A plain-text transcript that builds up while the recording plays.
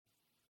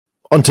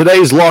On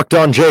today's Locked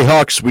On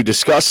Jayhawks, we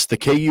discuss the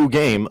KU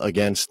game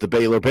against the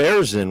Baylor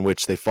Bears, in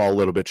which they fall a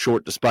little bit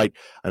short despite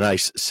a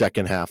nice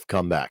second half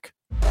comeback.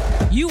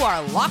 You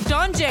are Locked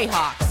On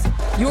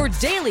Jayhawks, your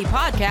daily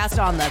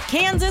podcast on the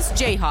Kansas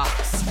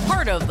Jayhawks,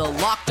 part of the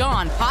Locked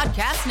On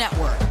Podcast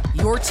Network,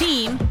 your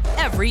team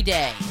every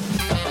day.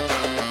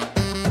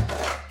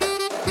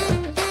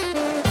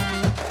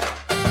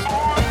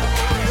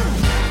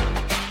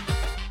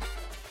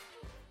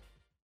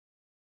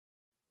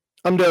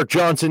 I'm Derek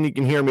Johnson. You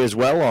can hear me as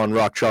well on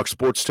Rock Chalk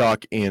Sports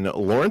Talk in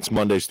Lawrence,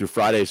 Mondays through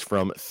Fridays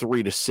from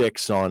 3 to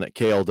 6 on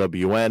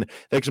KLWN.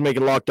 Thanks for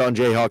making Locked On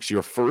Jayhawks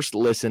your first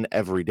listen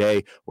every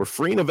day. We're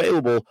free and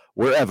available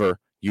wherever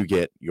you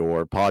get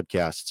your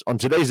podcasts. On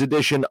today's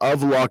edition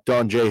of Locked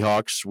On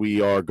Jayhawks, we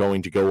are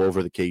going to go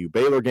over the KU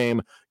Baylor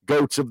game,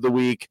 GOATs of the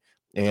week,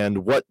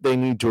 and what they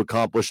need to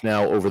accomplish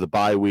now over the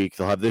bye week.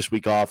 They'll have this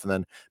week off and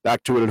then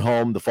back to it at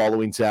home the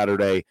following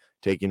Saturday,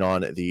 taking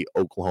on the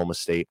Oklahoma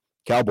State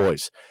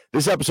Cowboys.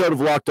 This episode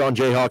of Locked On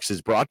Jayhawks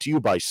is brought to you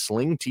by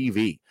Sling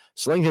TV.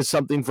 Sling has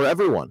something for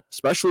everyone,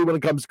 especially when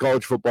it comes to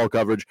college football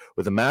coverage,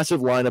 with a massive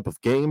lineup of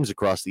games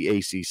across the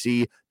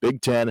ACC,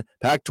 Big Ten,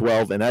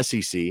 Pac-12, and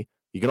SEC.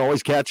 You can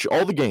always catch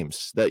all the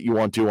games that you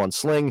want to on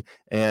Sling,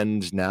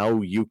 and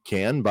now you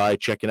can by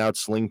checking out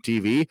Sling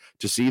TV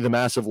to see the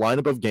massive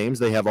lineup of games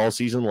they have all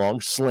season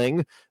long.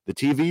 Sling, the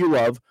TV you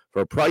love,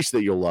 for a price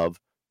that you'll love.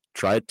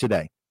 Try it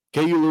today.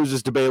 KU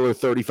loses to Baylor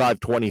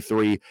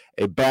 35-23,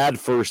 a bad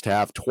first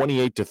half,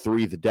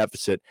 28-3, the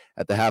deficit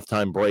at the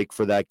halftime break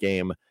for that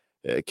game.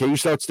 KU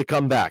starts to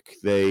come back.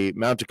 They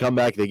mount a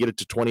comeback. They get it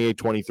to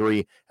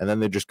 28-23, and then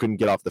they just couldn't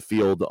get off the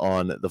field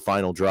on the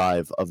final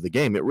drive of the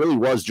game. It really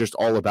was just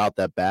all about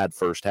that bad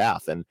first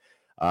half, and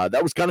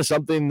that was kind of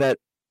something that,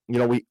 you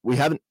know, we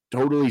haven't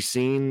totally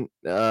seen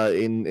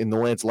in the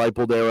Lance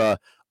Leipold era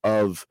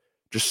of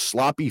just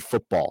sloppy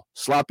football,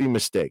 sloppy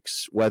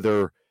mistakes,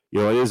 whether it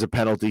is a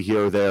penalty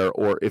here or there,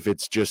 or if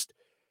it's just,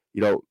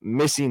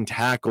 missing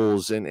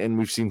tackles, and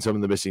we've seen some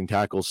of the missing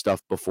tackle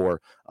stuff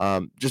before,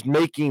 just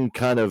making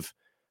kind of,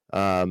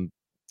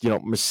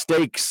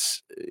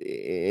 mistakes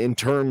in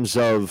terms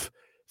of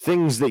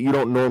things that you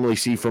don't normally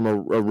see from a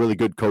really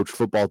good coached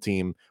football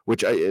team,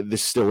 which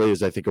this still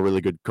is, I think, a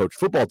really good coached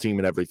football team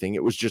and everything.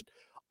 It was just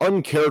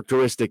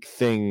uncharacteristic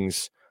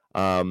things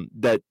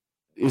that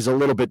is a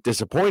little bit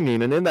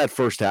disappointing. And in that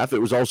first half, it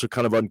was also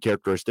kind of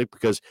uncharacteristic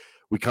because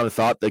we kind of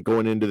thought that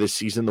going into this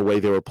season, the way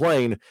they were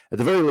playing, at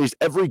the very least,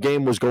 every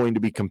game was going to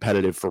be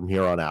competitive from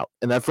here on out.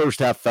 And that first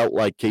half felt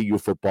like KU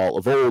football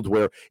of old,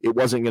 where it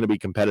wasn't going to be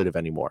competitive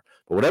anymore.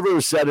 But whatever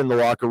was said in the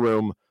locker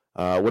room,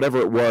 whatever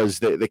it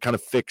was, they kind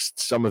of fixed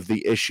some of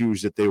the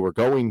issues that they were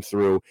going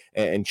through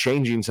and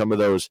changing some of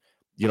those,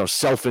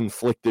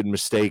 self-inflicted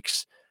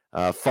mistakes,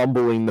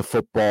 fumbling the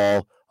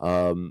football,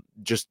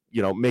 just,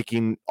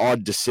 making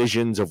odd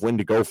decisions of when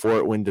to go for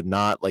it, when to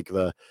not, like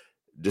the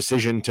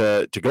decision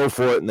to go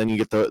for it, and then you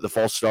get the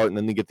false start, and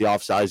then you get the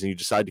offsides, and you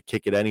decide to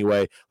kick it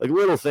anyway, like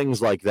little things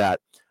like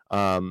that,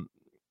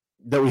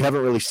 that we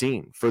haven't really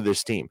seen for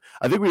this team.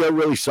 I think we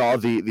really saw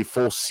the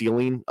full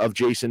ceiling of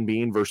Jason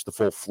Bean versus the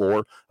full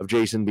floor of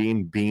Jason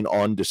Bean being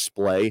on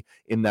display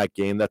in that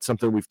game. That's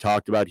something we've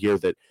talked about here,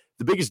 that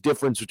the biggest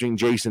difference between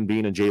Jason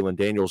Bean and Jalon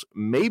Daniels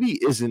maybe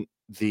isn't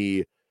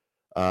the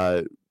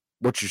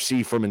what you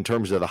see from in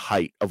terms of the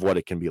height of what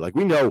it can be. Like,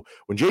 we know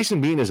when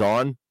Jason Bean is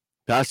on,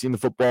 passing the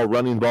football,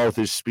 running the ball with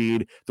his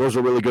speed, throws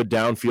a really good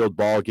downfield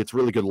ball, gets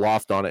really good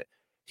loft on it,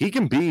 he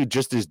can be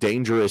just as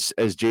dangerous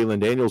as Jalon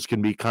Daniels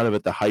can be, kind of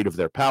at the height of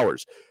their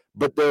powers.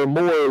 But there are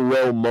more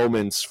low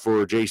moments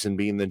for Jason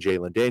Bean than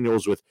Jalon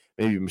Daniels, with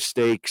maybe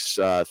mistakes,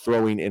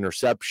 throwing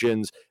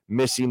interceptions,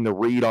 missing the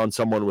read on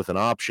someone with an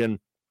option,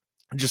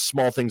 just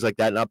small things like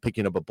that, not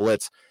picking up a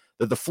blitz,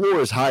 that the floor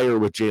is higher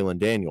with Jalon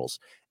Daniels.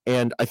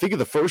 And I think in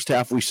the first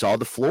half, we saw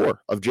the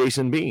floor of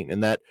Jason Bean,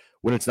 and that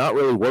when it's not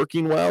really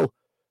working well,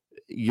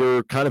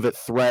 you're kind of at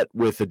threat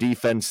with a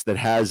defense that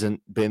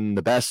hasn't been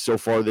the best so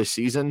far this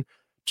season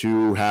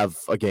to have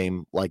a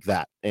game like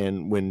that.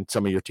 And when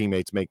some of your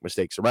teammates make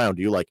mistakes around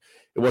you, like,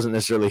 it wasn't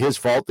necessarily his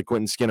fault that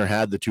Quentin Skinner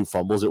had the 2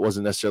 fumbles. It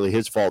wasn't necessarily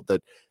his fault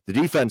that the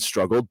defense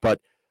struggled, but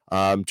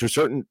to a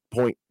certain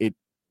point, it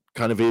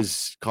kind of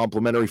is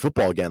complimentary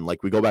football again.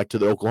 Like, we go back to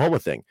the Oklahoma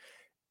thing.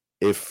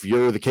 If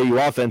you're the KU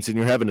offense and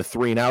you're having a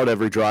 3-and-out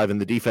every drive and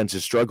the defense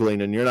is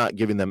struggling and you're not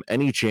giving them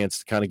any chance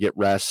to kind of get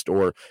rest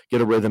or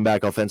get a rhythm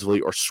back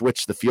offensively or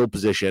switch the field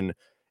position,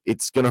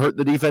 it's going to hurt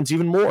the defense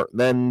even more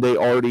than they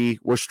already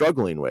were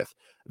struggling with.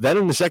 Then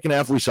in the second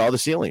half, we saw the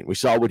ceiling. We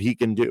saw what he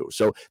can do.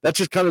 So that's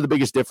just kind of the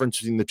biggest difference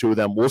between the two of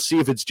them. We'll see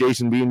if it's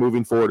Jason Bean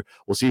moving forward.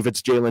 We'll see if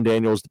it's Jalon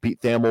Daniels. The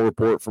Pete Thamel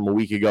report from a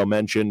week ago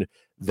mentioned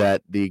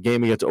that the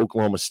game against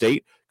Oklahoma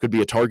State could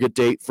be a target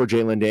date for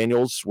Jalon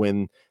Daniels,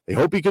 when they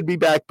hope he could be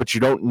back, but you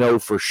don't know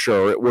for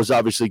sure. It was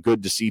obviously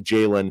good to see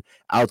Jalon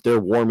out there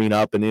warming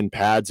up and in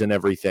pads and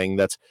everything.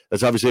 That's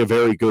obviously a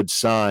very good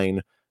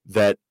sign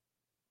that,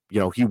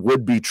 he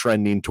would be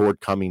trending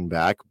toward coming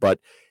back. But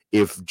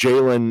if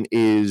Jalon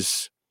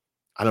is,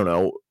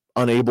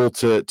 unable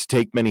to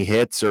take many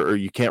hits, or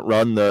you can't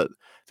run the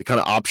the kind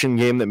of option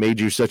game that made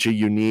you such a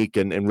unique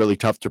and really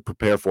tough to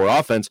prepare for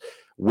offense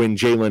when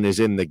Jalen is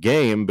in the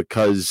game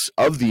because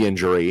of the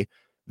injury,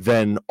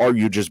 then are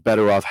you just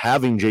better off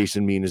having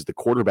Jason Bean as the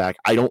quarterback?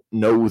 I don't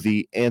know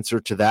the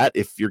answer to that.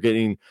 If you're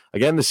getting,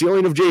 again, the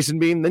ceiling of Jason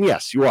Bean, then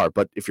yes, you are.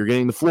 But if you're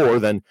getting the floor,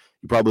 then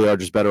you probably are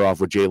just better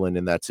off with Jalen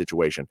in that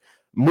situation.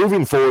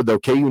 Moving forward, though,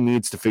 KU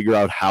needs to figure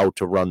out how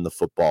to run the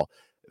football.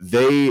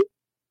 They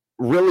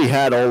really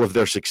had all of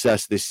their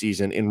success this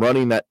season in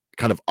running that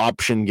kind of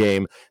option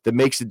game that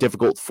makes it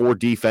difficult for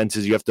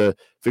defenses. You have to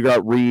figure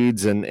out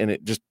reads and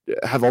it just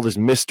have all this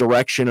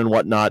misdirection and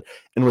whatnot.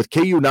 And with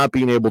KU not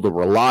being able to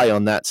rely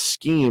on that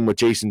scheme with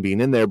Jason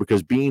Bean in there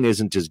because Bean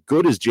isn't as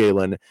good as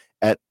Jalen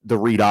at the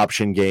read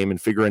option game and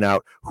figuring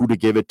out who to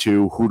give it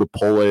to, who to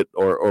pull it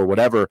or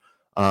whatever,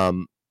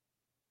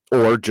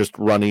 or just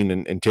running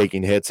and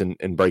taking hits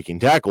and breaking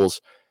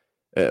tackles.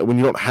 When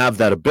you don't have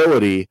that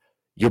ability,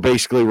 you're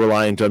basically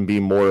reliant on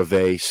being more of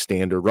a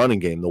standard running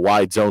game, the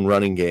wide zone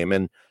running game.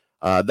 And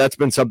that's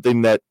been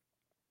something that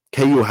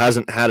KU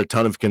hasn't had a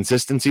ton of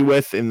consistency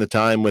with in the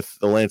time with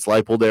the Lance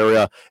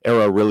Leipold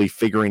era really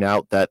figuring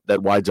out that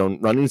wide zone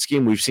running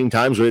scheme. We've seen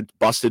times where it's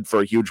busted for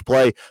a huge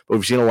play, but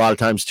we've seen a lot of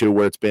times too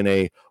where it's been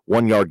a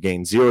 1 yard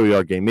gain, 0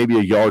 yard gain, maybe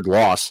a yard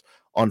loss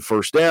on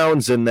first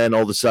downs, and then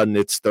all of a sudden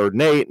it's 3rd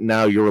and 8, and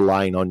now you're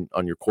relying on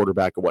your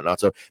quarterback and whatnot.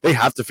 So they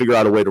have to figure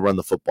out a way to run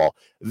the football.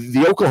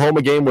 The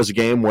Oklahoma game was a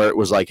game where it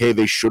was like, hey,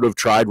 they should have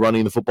tried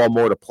running the football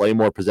more to play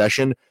more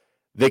possession.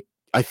 They,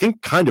 I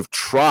think, kind of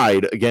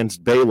tried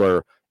against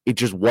Baylor. It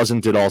just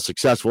wasn't at all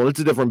successful. And it's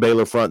a different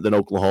Baylor front than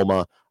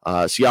Oklahoma.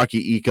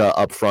 Siaki Ika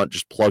up front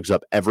just plugs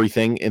up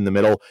everything in the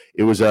middle.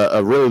 It was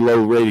a really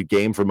low-rated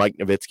game for Mike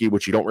Nowitzki,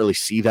 which you don't really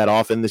see that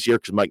often this year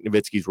because Mike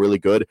Nowitzki's really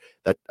good.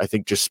 That, I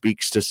think, just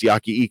speaks to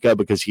Siaki Ika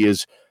because he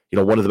is,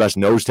 one of the best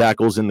nose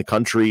tackles in the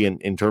country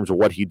in terms of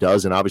what he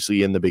does, and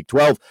obviously in the Big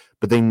 12.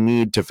 But they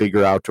need to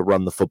figure out to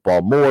run the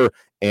football more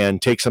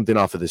and take something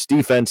off of this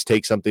defense,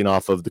 take something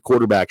off of the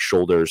quarterback's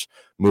shoulders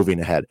moving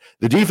ahead.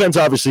 The defense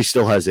obviously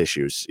still has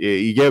issues.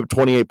 You gave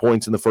 28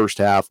 points in the first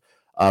half.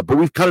 But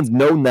we've kind of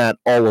known that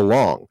all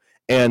along.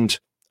 And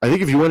I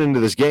think if you went into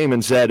this game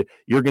and said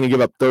you're going to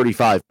give up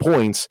 35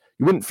 points,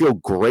 you wouldn't feel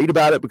great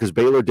about it because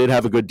Baylor did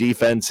have a good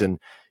defense, and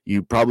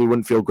you probably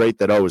wouldn't feel great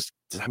that,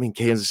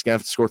 Kansas is going to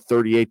have to score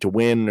 38 to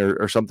win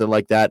or something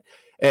like that.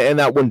 And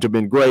that wouldn't have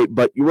been great,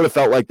 but you would have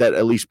felt like that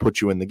at least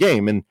put you in the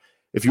game. And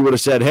if you would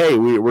have said, hey,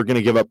 we're going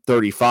to give up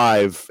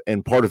 35,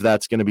 and part of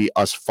that's going to be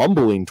us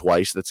fumbling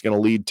twice, that's going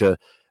to lead to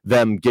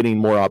them getting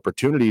more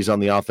opportunities on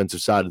the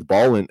offensive side of the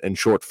ball and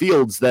short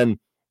fields, then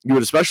you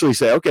would especially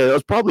say, okay, that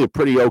was probably a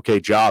pretty okay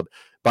job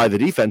by the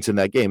defense in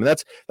that game. And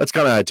that's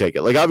kind of how I take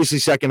it. Like, obviously,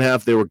 second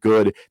half, they were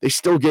good. They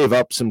still gave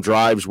up some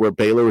drives where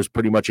Baylor was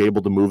pretty much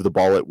able to move the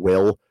ball at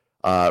will,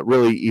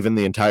 really even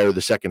the entire of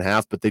the second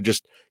half. But they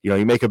just,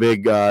 you make a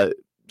big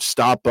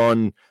stop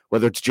on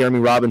whether it's Jeremy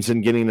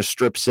Robinson getting a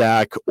strip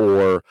sack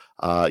or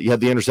you had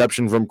the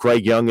interception from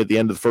Craig Young at the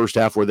end of the first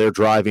half where they're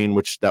driving,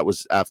 which that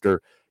was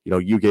after,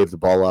 you gave the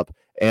ball up.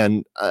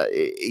 And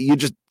you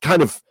just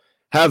kind of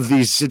have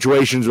these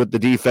situations with the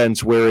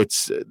defense where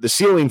it's the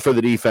ceiling for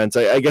the defense.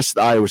 I guess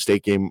the Iowa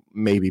State game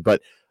maybe,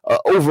 but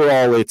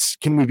overall it's,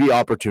 can we be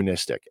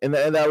opportunistic? And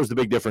that was the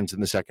big difference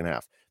in the second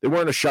half. They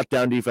weren't a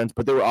shutdown defense,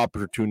 but they were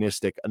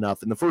opportunistic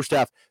enough. In the first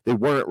half, they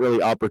weren't really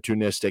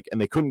opportunistic,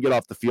 and they couldn't get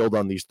off the field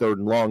on these 3rd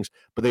and longs,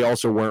 but they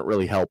also weren't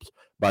really helped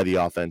by the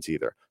offense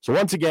either. So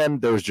once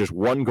again, there was just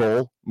one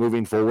goal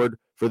moving forward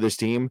for this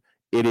team.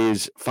 It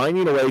is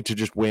finding a way to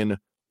just win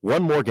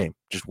one more game.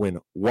 Just win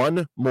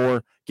one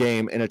more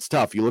game, and it's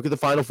tough. You look at the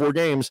final 4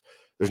 games,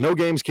 there's no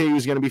games KU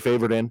is going to be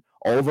favored in.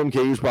 All of them,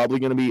 KU is probably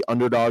going to be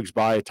underdogs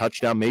by a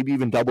touchdown, maybe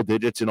even double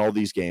digits in all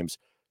these games.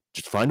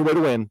 Just find a way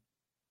to win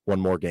one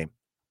more game.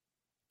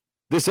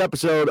 This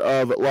episode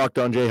of Locked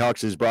On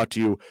Jayhawks is brought to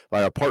you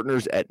by our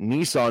partners at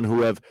Nissan,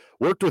 who have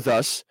worked with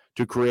us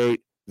to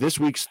create this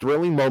week's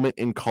thrilling moment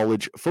in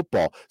college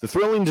football. The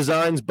thrilling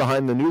designs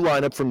behind the new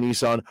lineup from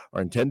Nissan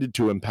are intended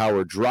to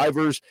empower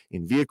drivers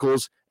in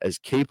vehicles as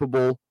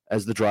capable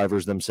as the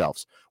drivers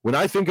themselves. When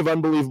I think of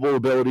unbelievable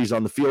abilities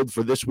on the field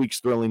for this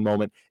week's thrilling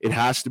moment, it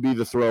has to be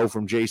the throw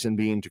from Jason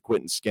Bean to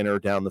Quentin Skinner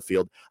down the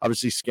field.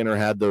 Obviously, Skinner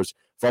had those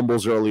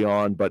fumbles early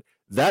on, but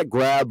that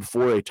grab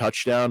for a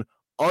touchdown,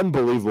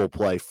 unbelievable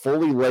play,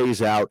 fully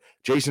lays out.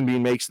 Jason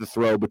Bean makes the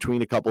throw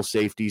between a couple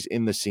safeties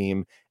in the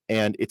seam,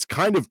 and it's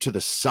kind of to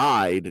the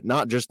side,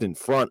 not just in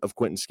front of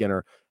Quentin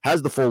Skinner,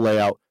 has the full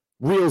layout,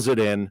 reels it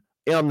in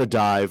on the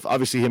dive.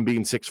 Obviously, him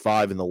being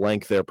 6'5" and the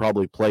length there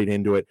probably played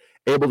into it,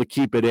 able to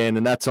keep it in,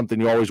 and that's something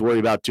you always worry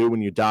about too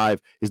when you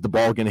dive. Is the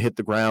ball going to hit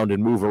the ground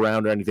and move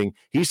around or anything?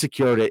 He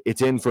secured it.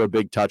 It's in for a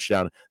big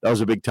touchdown. That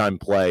was a big-time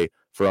play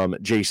from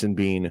Jason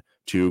Bean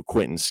to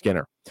Quentin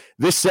Skinner.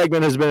 This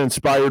segment has been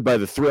inspired by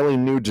the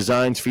thrilling new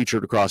designs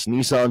featured across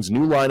Nissan's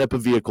new lineup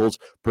of vehicles.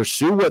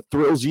 Pursue what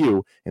thrills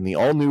you in the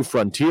all-new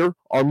Frontier,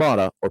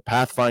 Armada, or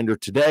Pathfinder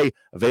today,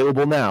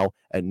 available now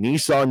at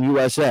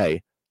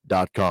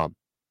nissanusa.com.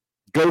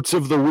 Goats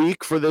of the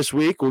week for this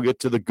week. We'll get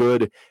to the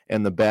good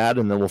and the bad,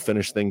 and then we'll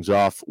finish things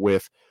off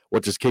with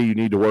what does KU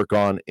need to work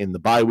on in the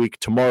bye week.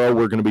 Tomorrow,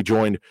 we're going to be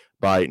joined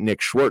by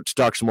Nick Schwartz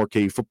to talk some more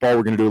KU football.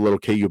 We're going to do a little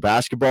KU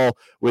basketball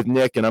with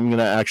Nick, and I'm going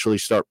to actually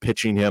start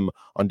pitching him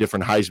on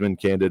different Heisman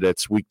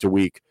candidates week to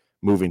week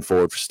moving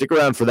forward. Stick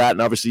around for that,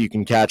 and obviously you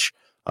can catch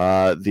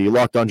the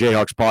Locked On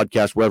Jayhawks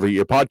podcast wherever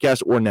you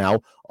podcast, or now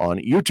on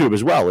YouTube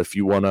as well if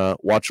you want to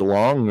watch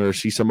along or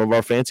see some of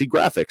our fancy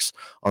graphics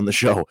on the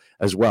show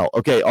as well.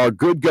 Okay, our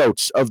good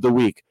goats of the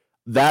week.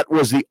 That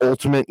was the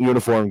ultimate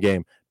uniform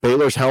game.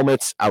 Baylor's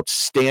helmets,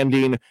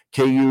 outstanding.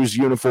 KU's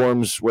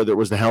uniforms, whether it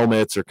was the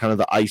helmets or kind of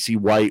the icy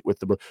white with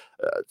the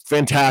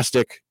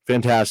fantastic.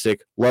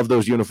 Love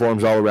those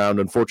uniforms all around.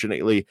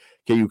 Unfortunately,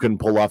 KU couldn't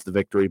pull off the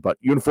victory, but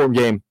uniform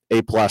game,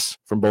 A+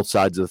 from both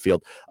sides of the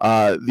field.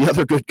 The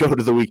other good goat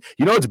of the week,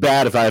 it's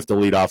bad if I have to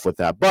lead off with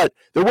that, but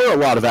there were a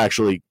lot of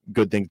actually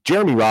good things.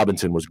 Jeremy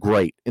Robinson was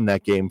great in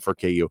that game for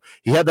KU.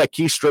 He had that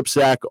key strip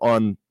sack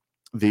on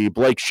the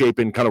Blake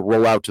Shapen kind of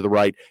roll out to the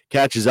right,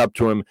 catches up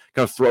to him,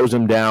 kind of throws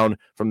him down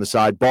from the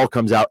side. Ball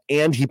comes out,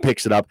 and he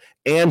picks it up,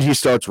 and he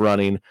starts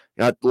running.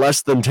 Got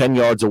less than 10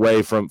 yards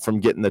away from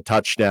getting the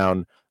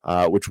touchdown,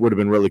 which would have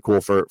been really cool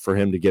for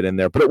him to get in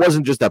there. But it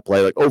wasn't just that play.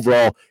 Like,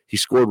 overall, he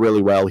scored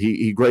really well.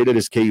 He graded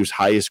as KU's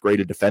highest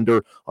graded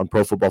defender on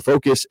Pro Football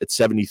Focus at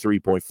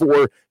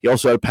 73.4. He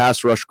also had a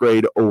pass rush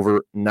grade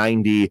over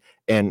 90,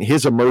 and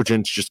his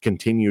emergence just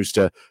continues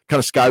to kind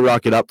of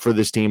skyrocket up for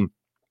this team.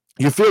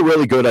 You feel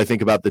really good, I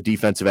think, about the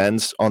defensive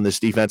ends on this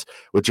defense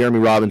with Jeremy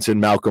Robinson,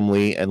 Malcolm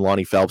Lee, and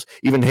Lonnie Phelps.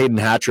 Even Hayden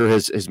Hatcher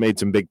has made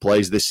some big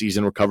plays this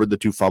season, recovered the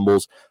 2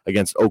 fumbles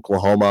against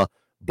Oklahoma,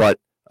 but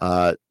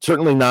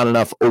certainly not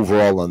enough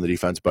overall on the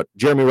defense. But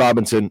Jeremy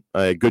Robinson,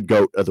 a good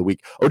goat of the week.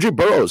 OJ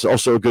Burrows,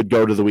 also a good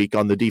goat of the week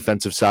on the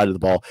defensive side of the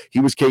ball. He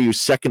was KU's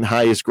second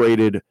highest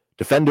graded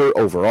defender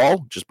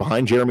overall, just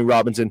behind Jeremy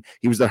Robinson.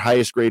 He was their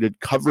highest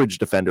graded coverage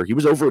defender. He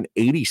was over an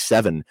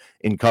 87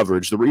 in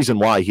coverage. The reason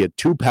why, he had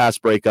 2 pass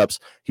breakups.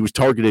 He was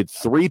targeted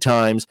 3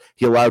 times.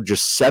 He allowed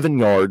just 7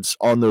 yards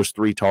on those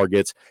 3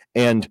 targets.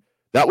 And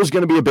that was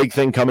going to be a big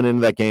thing coming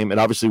into that game. It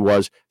obviously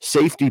was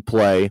safety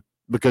play,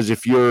 because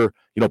if you're,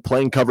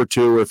 playing cover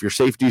 2, or if your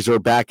safeties are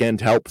back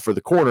end help for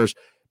the corners,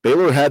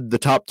 Baylor had the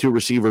top 2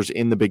 receivers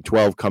in the Big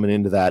 12 coming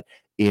into that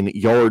in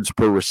yards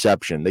per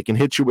reception. They can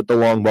hit you with the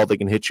long ball. They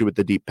can hit you with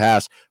the deep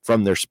pass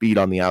from their speed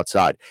on the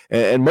outside.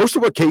 And most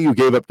of what KU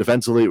gave up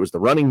defensively, it was the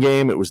running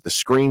game. It was the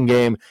screen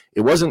game.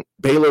 It wasn't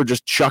Baylor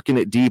just chucking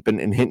it deep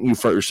and hitting you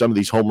for some of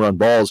these home run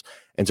balls.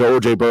 And so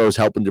OJ Burrows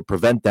helping to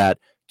prevent that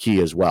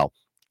key as well.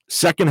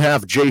 Second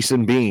half,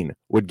 Jason Bean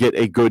would get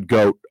a good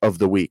goat of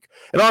the week.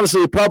 And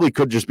honestly, it probably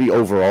could just be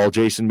overall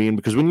Jason Bean,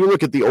 because when you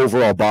look at the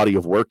overall body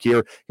of work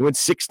here, he went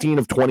 16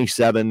 of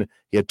 27.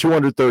 He had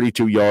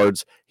 232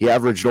 yards. He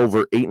averaged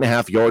over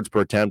 8.5 yards per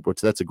attempt, which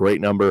that's a great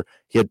number.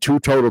 He had 2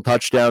 total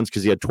touchdowns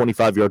because he had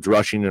 25 yards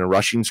rushing and a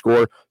rushing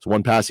score. So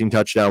 1 passing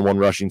touchdown, 1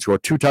 rushing score,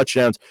 2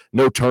 touchdowns,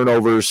 no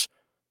turnovers.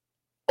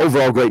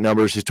 Overall, great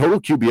numbers. His total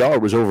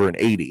QBR was over an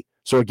 80.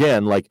 So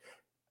again,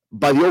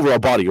 by the overall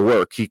body of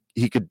work,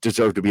 he could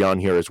deserve to be on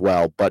here as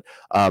well. But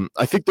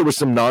I think there was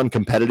some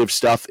non-competitive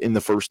stuff in the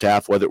first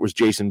half, whether it was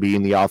Jason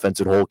Bean, the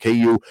offensive whole,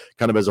 KU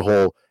kind of as a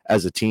whole,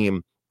 as a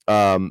team.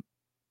 The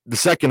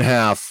second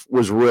half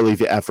was really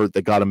the effort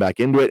that got him back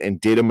into it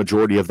and did a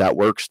majority of that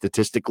work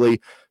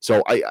statistically.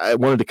 So I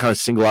wanted to kind of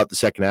single out the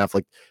second half.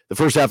 Like the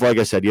first half, like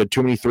I said, you had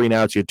too many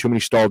 3-and-outs, you had too many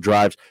stalled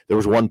drives. There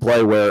was one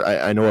play where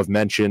I know I've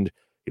mentioned,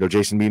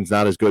 Jason Bean's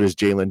not as good as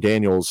Jalen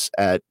Daniels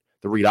at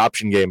the read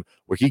option game,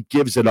 where he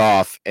gives it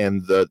off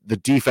and the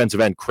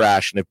defensive end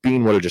crashed. And if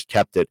Bean would have just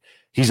kept it,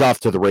 he's off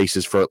to the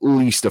races for at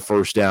least a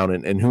first down.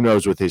 And who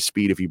knows with his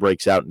speed if he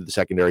breaks out into the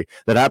secondary.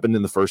 That happened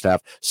in the first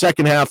half.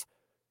 Second half,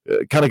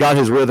 kind of got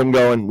his rhythm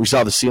going. We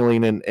saw the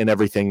ceiling and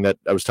everything that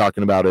I was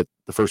talking about at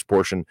the first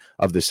portion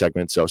of this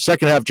segment. So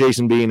second half,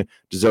 Jason Bean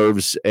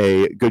deserves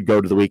a good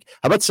goat of the week.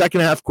 How about second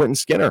half, Quentin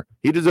Skinner?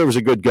 He deserves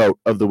a good goat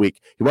of the week.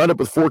 He wound up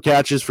with 4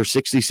 catches for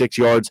 66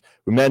 yards.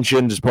 We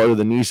mentioned as part of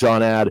the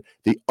Nissan ad,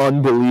 the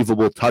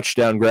unbelievable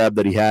touchdown grab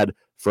that he had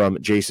from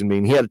Jason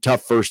Bean. He had a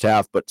tough first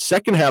half, but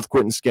second half,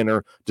 Quentin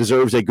Skinner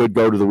deserves a good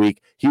goat of the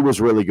week. He was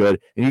really good,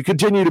 and you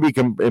continue to be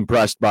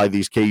impressed by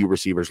these KU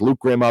receivers. Luke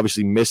Grimm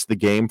obviously missed the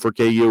game for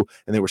KU,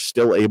 and they were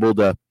still able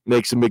to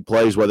make some big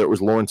plays, whether it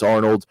was Lawrence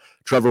Arnold.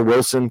 Trevor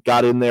Wilson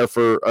got in there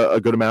for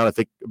a good amount, I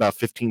think about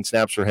 15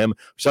 snaps for him.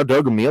 We saw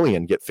Doug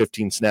Emelian get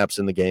 15 snaps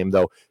in the game,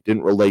 though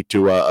didn't relate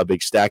to a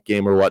big stack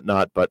game or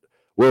whatnot, but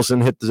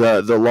Wilson hit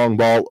the long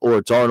ball, or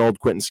it's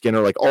Arnold, Quentin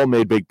Skinner, all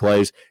made big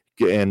plays.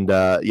 And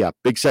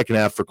big second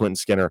half for Quentin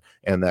Skinner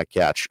and that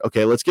catch.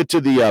 Okay, let's get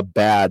to the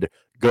bad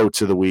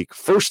goats of the week.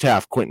 First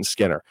half, Quentin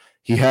Skinner.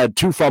 He had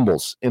 2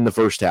 fumbles in the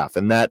first half,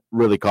 and that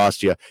really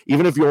cost you.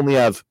 Even if you only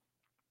have,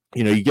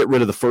 you get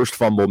rid of the first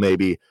fumble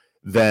maybe,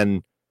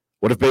 then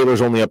what if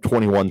Baylor's only up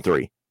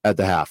 21-3 at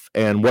the half?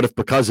 And what if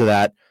because of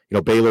that,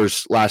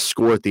 Baylor's last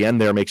score at the end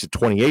there makes it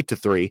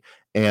 28-3,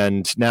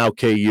 and now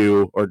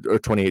KU, or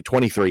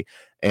 28-23,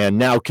 and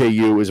now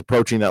KU is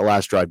approaching that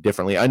last drive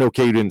differently. I know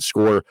KU didn't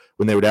score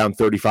when they were down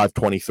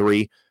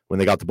 35-23 when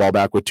they got the ball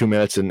back with 2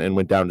 minutes and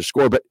went down to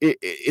score, but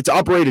it's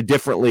operated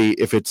differently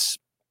if it's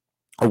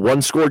a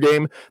one-score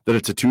game than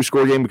it's a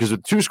two-score game, because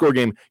with a two-score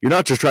game, you're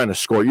not just trying to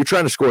score. You're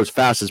trying to score as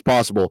fast as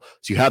possible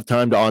so you have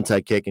time to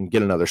onside kick and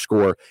get another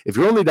score. If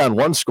you're only down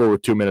one score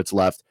with 2 minutes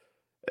left,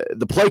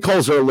 the play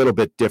calls are a little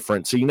bit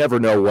different, so you never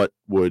know what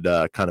would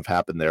kind of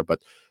happen there. But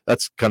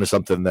that's kind of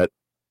something that,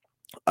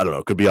 I don't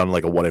know, could be on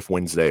like a what if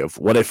Wednesday of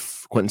what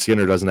if Quentin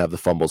Skinner doesn't have the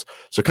fumbles.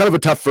 So kind of a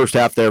tough first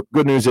half there.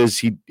 Good news is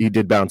he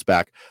did bounce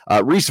back.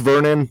 Reese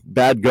Vernon,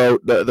 bad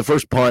goat. The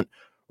first punt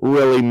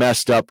really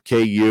messed up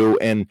KU.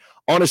 And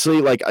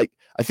honestly, like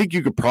I think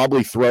you could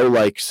probably throw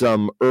like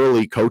some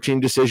early coaching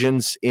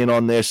decisions in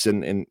on this,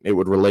 and it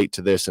would relate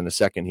to this in a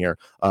second here,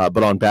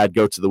 but on bad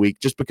goats of the week,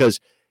 just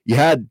because you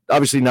had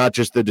obviously not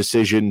just the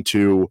decision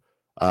to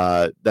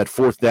that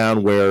fourth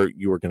down where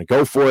you were going to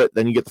go for it,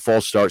 then you get the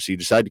false start, so you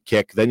decide to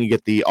kick, then you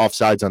get the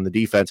offsides on the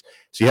defense,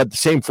 so you had the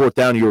same fourth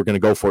down, you were going to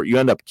go for it, you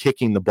end up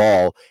kicking the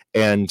ball,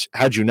 and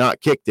had you not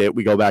kicked it,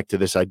 we go back to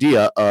this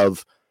idea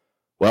of,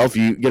 well, if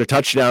you get a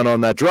touchdown on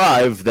that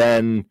drive,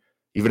 then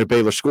even if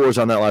Baylor scores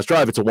on that last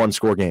drive, it's a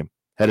one-score game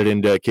headed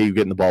into KU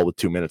getting the ball with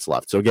 2 minutes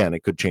left. So again,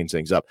 it could change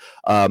things up.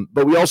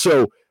 But we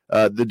also,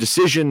 the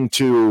decision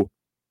to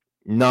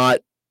not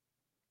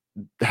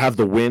have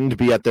the wind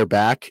be at their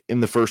back in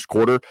the first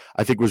quarter,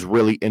 I think was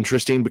really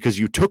interesting, because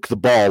you took the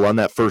ball on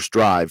that first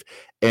drive,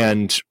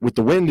 and with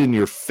the wind in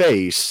your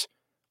face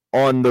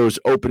on those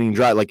opening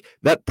drive, like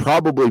that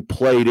probably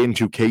played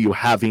into KU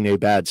having a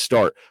bad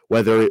start,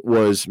 whether it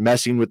was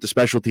messing with the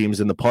special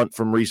teams in the punt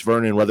from Reese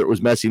Vernon, whether it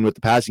was messing with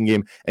the passing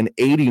game and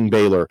aiding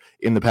Baylor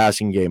in the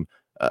passing game.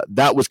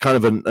 That was kind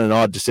of an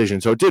odd decision.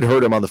 So it did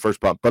hurt him on the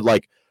first punt. But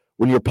like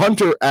when your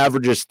punter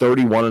averages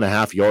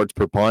 31.5 yards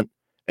per punt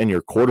and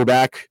your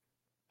quarterback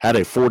had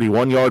a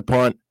 41-yard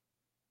punt,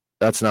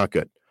 that's not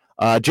good.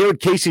 Jared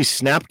Casey's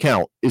snap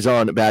count is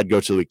on bad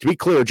goats of the week. To be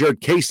clear,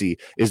 Jared Casey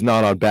is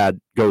not on bad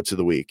goats of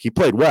the week. He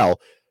played well.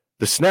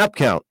 The snap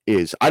count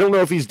is. I don't know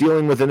if he's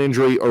dealing with an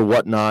injury or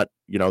whatnot.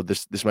 You know,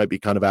 this might be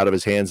kind of out of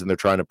his hands and they're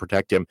trying to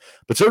protect him,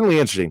 but certainly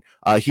interesting.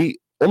 He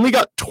only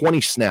got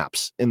 20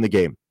 snaps in the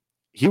game.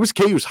 He was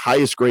KU's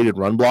highest graded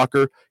run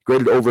blocker,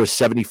 graded over a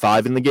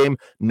 75 in the game.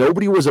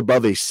 Nobody was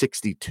above a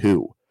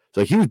 62.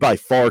 So he was by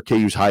far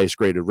KU's highest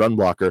graded run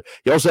blocker.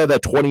 He also had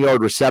that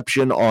 20-yard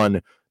reception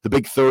on the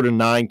big 3rd and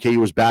 9. KU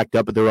was backed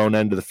up at their own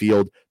end of the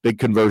field. Big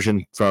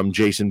conversion from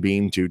Jason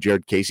Bean to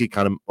Jared Casey,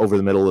 kind of over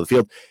the middle of the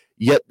field.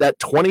 Yet that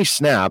 20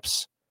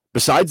 snaps,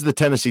 besides the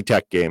Tennessee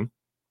Tech game,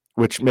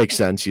 which makes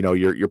sense, you know,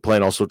 you're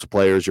playing all sorts of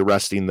players, you're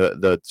resting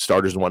the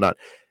starters and whatnot.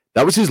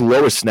 That was his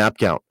lowest snap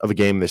count of a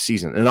game this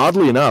season. And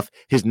oddly enough,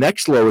 his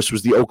next lowest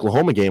was the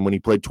Oklahoma game when he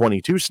played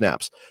 22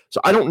 snaps. So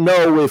I don't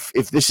know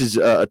if this is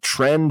a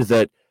trend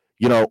that,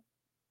 you know,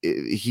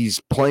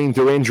 he's playing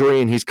through injury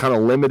and he's kind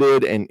of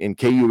limited and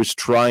KU is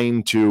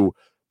trying to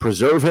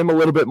preserve him a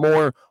little bit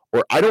more,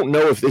 or I don't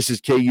know if this is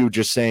KU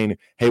just saying,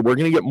 hey, we're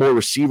going to get more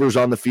receivers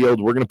on the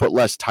field, we're going to put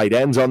less tight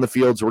ends on the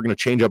field, so we're going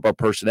to change up our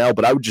personnel.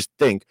 But I would just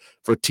think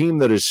for a team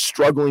that is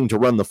struggling to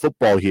run the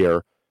football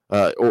here,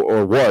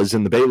 or was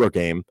in the Baylor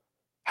game,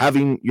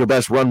 having your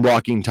best run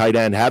blocking tight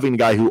end, having a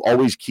guy who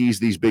always keys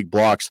these big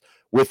blocks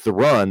with the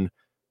run,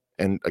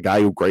 and a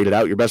guy who graded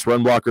out your best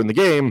run blocker in the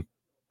game,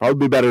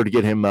 probably better to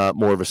get him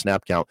more of a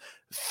snap count.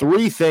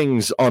 3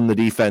 things on the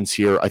defense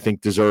here I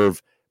think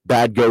deserve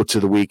bad goats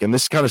of the week, and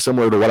this is kind of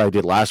similar to what I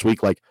did last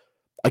week. Like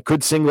I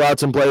could single out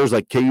some players,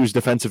 like KU's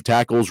defensive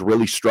tackles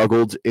really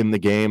struggled in the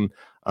game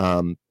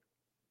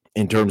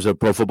in terms of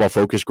Pro Football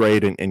Focus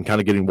grade and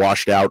kind of getting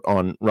washed out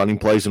on running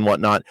plays and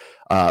whatnot.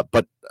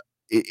 But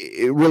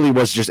it really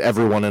was just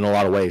everyone in a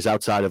lot of ways,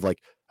 outside of, like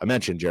I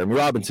mentioned, Jeremy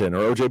Robinson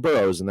or OJ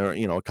Burrows, and there are,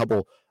 you know, a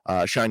couple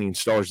shining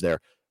stars there.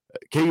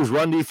 KU's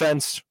run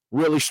defense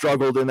really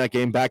struggled in that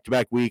game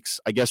back-to-back weeks.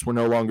 I guess we're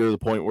no longer to the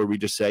point where we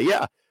just say,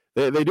 yeah,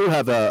 they do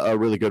have a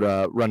really good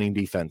running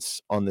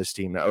defense on this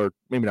team, or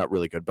maybe not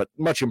really good, but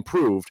much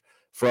improved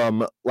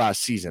from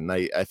last season.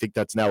 I think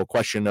that's now a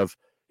question of,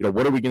 you know,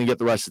 what are we going to get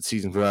the rest of the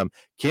season from them?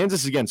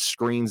 Kansas against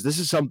screens. This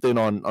is something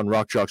on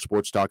Rock Chalk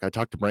Sports Talk I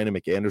talked to Brandon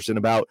McAnderson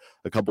about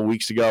a couple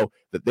weeks ago,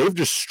 that they've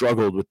just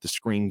struggled with the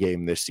screen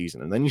game this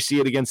season. And then you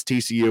see it against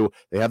TCU.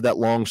 They have that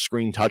long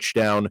screen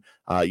touchdown.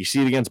 You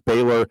see it against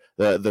Baylor,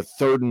 the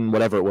 3rd and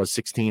whatever it was,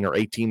 16 or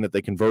 18 that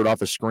they convert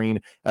off a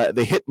screen.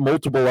 They hit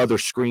multiple other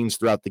screens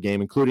throughout the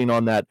game, including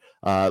on that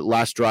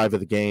last drive of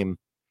the game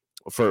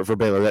for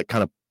Baylor that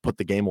kind of put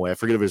the game away. I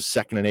forget if it was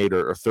 2nd and 8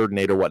 or 3rd and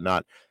 8 or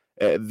whatnot.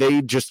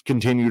 They just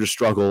continue to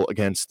struggle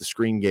against the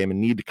screen game and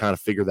need to kind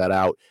of figure that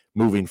out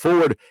moving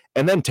forward.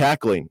 And then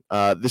tackling.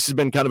 This has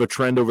been kind of a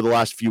trend over the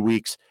last few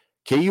weeks.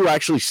 KU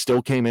actually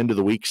still came into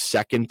the week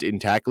 2nd in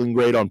tackling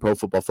grade on Pro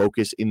Football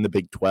Focus in the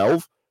Big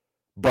 12.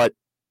 But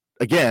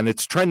again,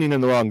 it's trending in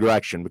the wrong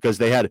direction, because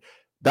they had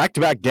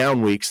back-to-back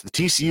down weeks. The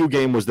TCU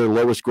game was their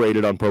lowest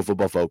graded on Pro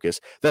Football Focus.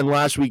 Then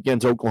last week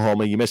against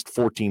Oklahoma, you missed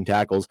 14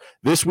 tackles.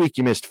 This week,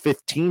 you missed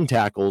 15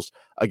 tackles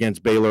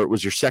against Baylor. It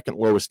was your 2nd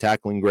lowest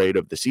tackling grade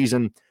of the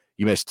season.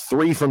 You missed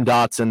 3 from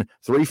Dotson,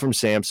 3 from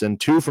Sampson,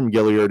 2 from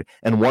Gilliard,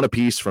 and 1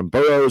 apiece from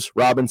Burrows,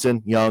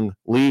 Robinson, Young,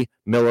 Lee,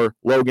 Miller,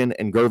 Logan,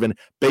 and Gervin.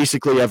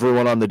 Basically,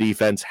 everyone on the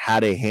defense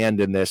had a hand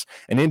in this.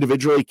 And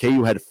individually,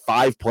 KU had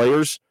 5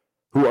 players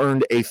who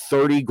earned a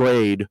 30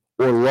 grade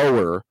or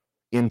lower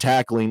in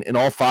tackling, and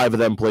all 5 of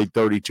them played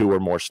 32 or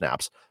more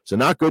snaps. So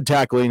not good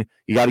tackling.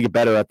 You got to get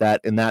better at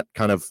that, and that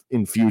kind of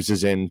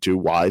infuses into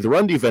why the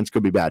run defense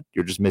could be bad.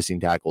 You're just missing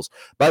tackles.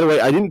 By the way,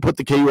 I didn't put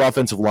the KU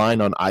offensive line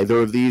on either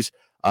of these.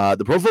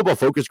 The Pro Football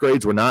Focus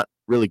grades were not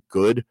really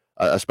good,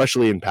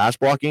 especially in pass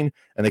blocking,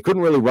 and they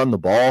couldn't really run the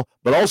ball,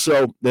 but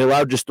also they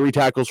allowed just 3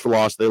 tackles for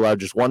loss. They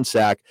allowed just 1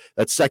 sack.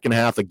 That second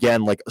half,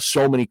 again, like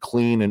so many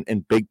clean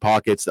and big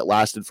pockets that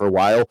lasted for a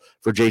while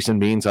for Jason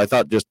Bean. So I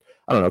thought just,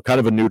 I don't know, kind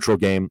of a neutral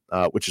game,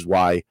 which is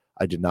why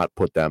I did not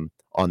put them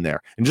on there.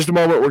 In just a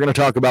moment, we're going to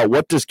talk about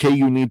what does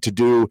KU need to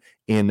do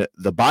in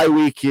the bye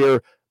week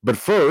here. But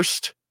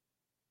first,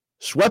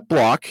 Sweat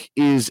Block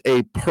is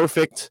a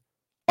perfect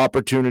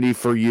opportunity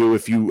for you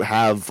if you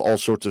have all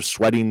sorts of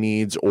sweating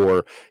needs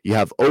or you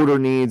have odor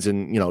needs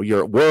and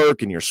you're at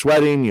work and you're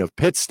sweating, you have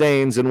pit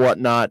stains and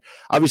whatnot.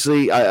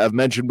 Obviously, I've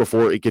mentioned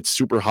before it gets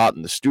super hot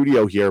in the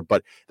studio here,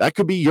 but that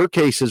could be your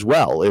case as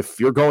well. If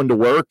you're going to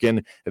work and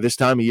at this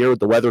time of year with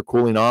the weather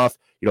cooling off,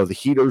 the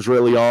heater's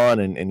really on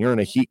and you're in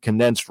a heat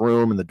condensed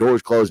room and the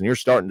door's closed and you're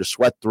starting to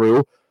sweat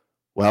through,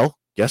 well,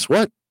 guess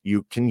what?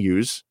 You can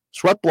use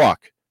Sweat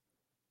Block.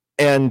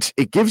 And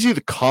it gives you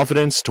the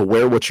confidence to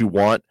wear what you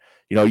want.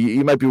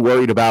 You might be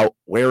worried about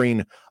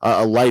wearing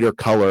a lighter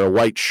color, a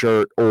white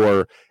shirt,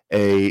 or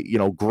a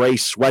gray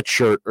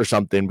sweatshirt or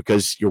something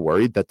because you're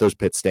worried that those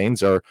pit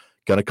stains are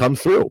going to come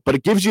through. But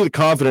it gives you the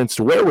confidence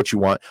to wear what you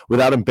want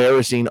without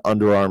embarrassing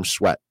underarm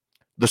sweat.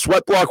 The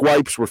Sweat Block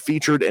wipes were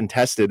featured and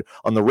tested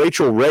on the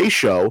Rachel Ray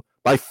Show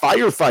by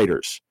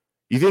firefighters.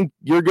 You think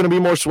you're going to be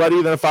more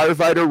sweaty than a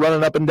firefighter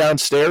running up and down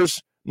stairs?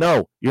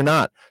 No, you're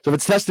not. So if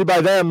it's tested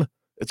by them,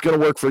 it's going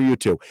to work for you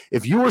too.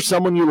 If you or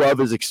someone you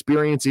love is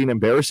experiencing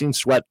embarrassing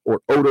sweat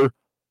or odor,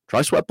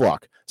 try Sweat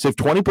Block. Save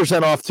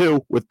 20% off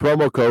too with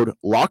promo code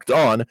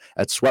LOCKEDON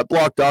at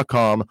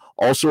sweatblock.com,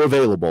 also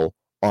available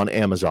on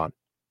Amazon.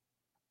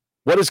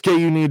 What does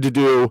KU need to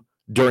do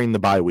during the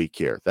bye week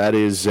here? That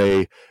is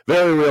a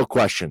very real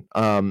question.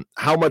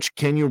 How much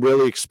can you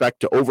really expect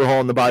to overhaul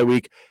in the bye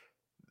week?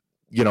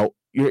 You're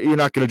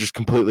not going to just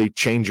completely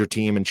change your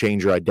team and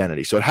change your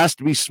identity. So it has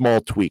to be small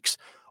tweaks.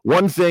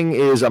 One thing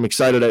is I'm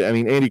excited. I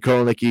mean, Andy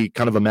Kotelnicki,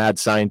 kind of a mad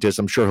scientist.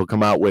 I'm sure he'll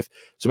come out with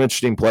some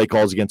interesting play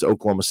calls against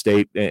Oklahoma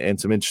State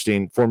and some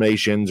interesting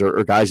formations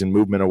or guys in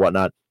movement or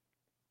whatnot.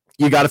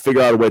 You got to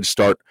figure out a way to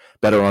start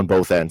better on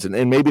both ends.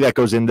 And maybe that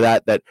goes into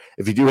that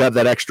if you do have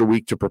that extra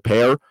week to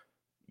prepare,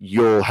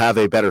 you'll have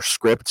a better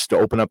script to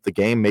open up the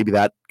game. Maybe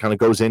that kind of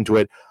goes into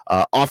it.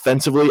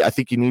 Offensively, I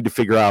think you need to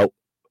figure out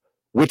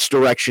which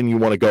direction you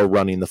want to go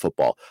running the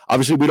football.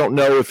 Obviously, we don't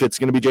know if it's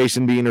going to be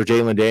Jason Bean or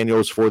Jalen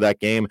Daniels for that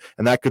game,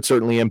 and that could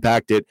certainly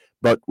impact it.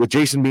 But with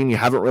Jason Bean, you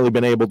haven't really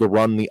been able to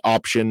run the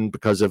option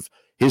because of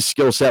his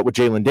skill set. With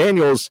Jalen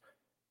Daniels,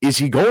 is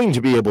he going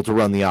to be able to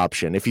run the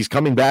option? If he's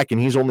coming back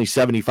and he's only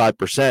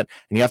 75% and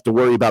you have to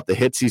worry about the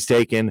hits he's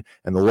taken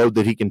and the load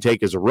that he can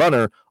take as a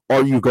runner,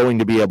 are you going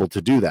to be able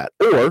to do that?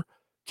 Or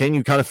can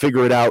you kind of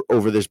figure it out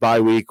over this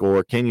bye week,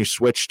 or can you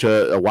switch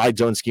to a wide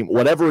zone scheme?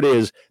 Whatever it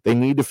is, they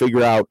need to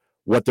figure out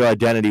what their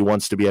identity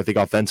wants to be, I think,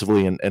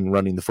 offensively and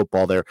running the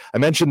football there. I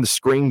mentioned the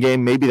screen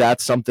game. Maybe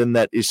that's something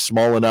that is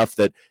small enough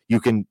that you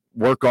can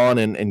work on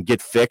and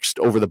get fixed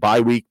over the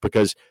bye week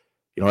because,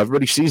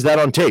 everybody sees that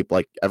on tape.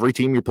 Like every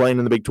team you're playing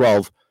in the Big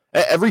 12,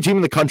 every team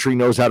in the country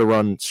knows how to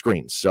run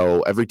screens.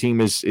 So every team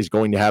is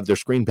going to have their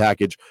screen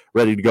package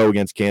ready to go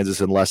against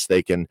Kansas unless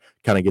they can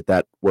kind of get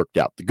that worked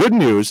out. The good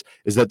news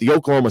is that the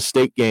Oklahoma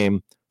State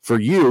game for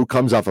you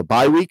comes off a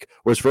bye week,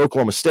 whereas for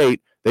Oklahoma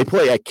State, they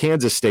play at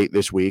Kansas State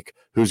this week,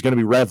 who's going to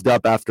be revved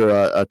up after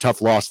a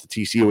tough loss to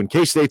TCU. And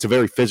K-State's a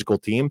very physical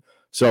team,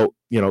 so,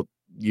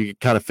 you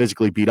kind of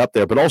physically beat up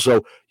there. But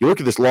also, you look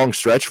at this long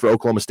stretch for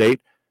Oklahoma State,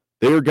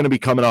 they're going to be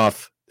coming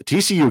off the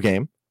TCU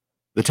game,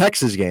 the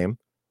Texas game,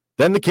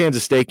 then the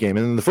Kansas State game.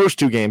 And in the first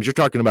 2 games, you're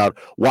talking about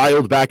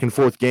wild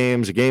back-and-forth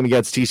games, a game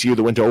against TCU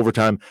that went to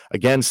overtime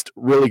against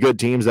really good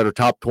teams that are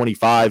top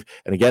 25,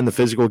 and again, the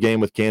physical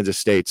game with Kansas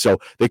State. So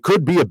they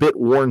could be a bit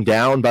worn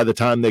down by the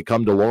time they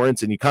come to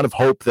Lawrence, and you kind of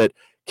hope that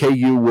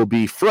KU will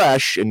be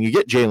fresh, and you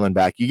get Jalen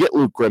back, you get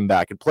Luke Grimm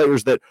back, and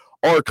players that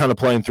are kind of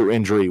playing through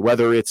injury,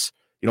 whether it's,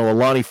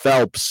 Alani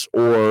Phelps,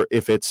 or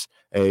if it's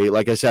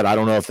like I said, I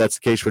don't know if that's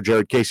the case for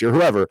Jared Casey or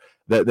whoever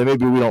that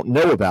maybe we don't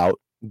know about,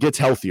 gets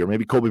healthier.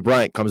 Maybe Kobe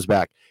Bryant comes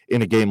back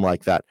in a game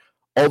like that.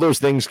 All those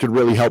things could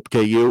really help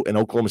KU, and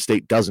Oklahoma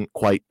State doesn't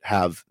quite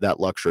have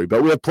that luxury.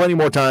 But we have plenty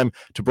more time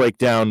to break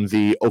down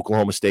the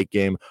Oklahoma State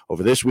game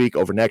over this week,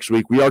 over next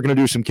week. We are going to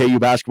do some KU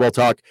basketball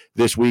talk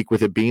this week,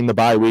 with it being the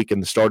bye week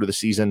and the start of the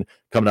season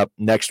coming up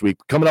next week.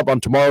 Coming up on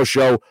tomorrow's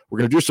show, we're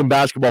going to do some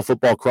basketball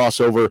football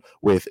crossover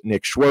with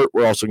Nick Schwerdt.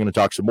 We're also going to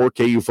talk some more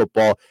KU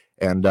football.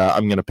 and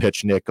I'm going to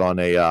pitch Nick on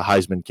a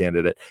Heisman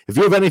candidate. If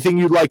you have anything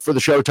you'd like for the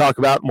show to talk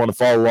about and want to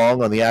follow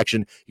along on the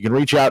action, you can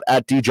reach out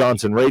at D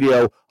Johnson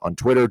Radio on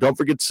Twitter. Don't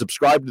forget to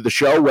subscribe to the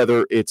show,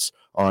 whether it's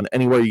on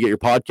anywhere you get your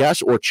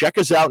podcasts, or check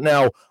us out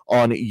now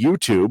on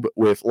YouTube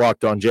with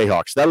Locked On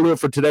Jayhawks. That'll do it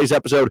for today's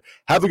episode.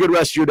 Have a good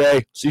rest of your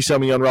day. See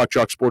some of you on Rock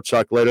Chalk Sports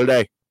Talk later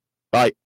today. Bye.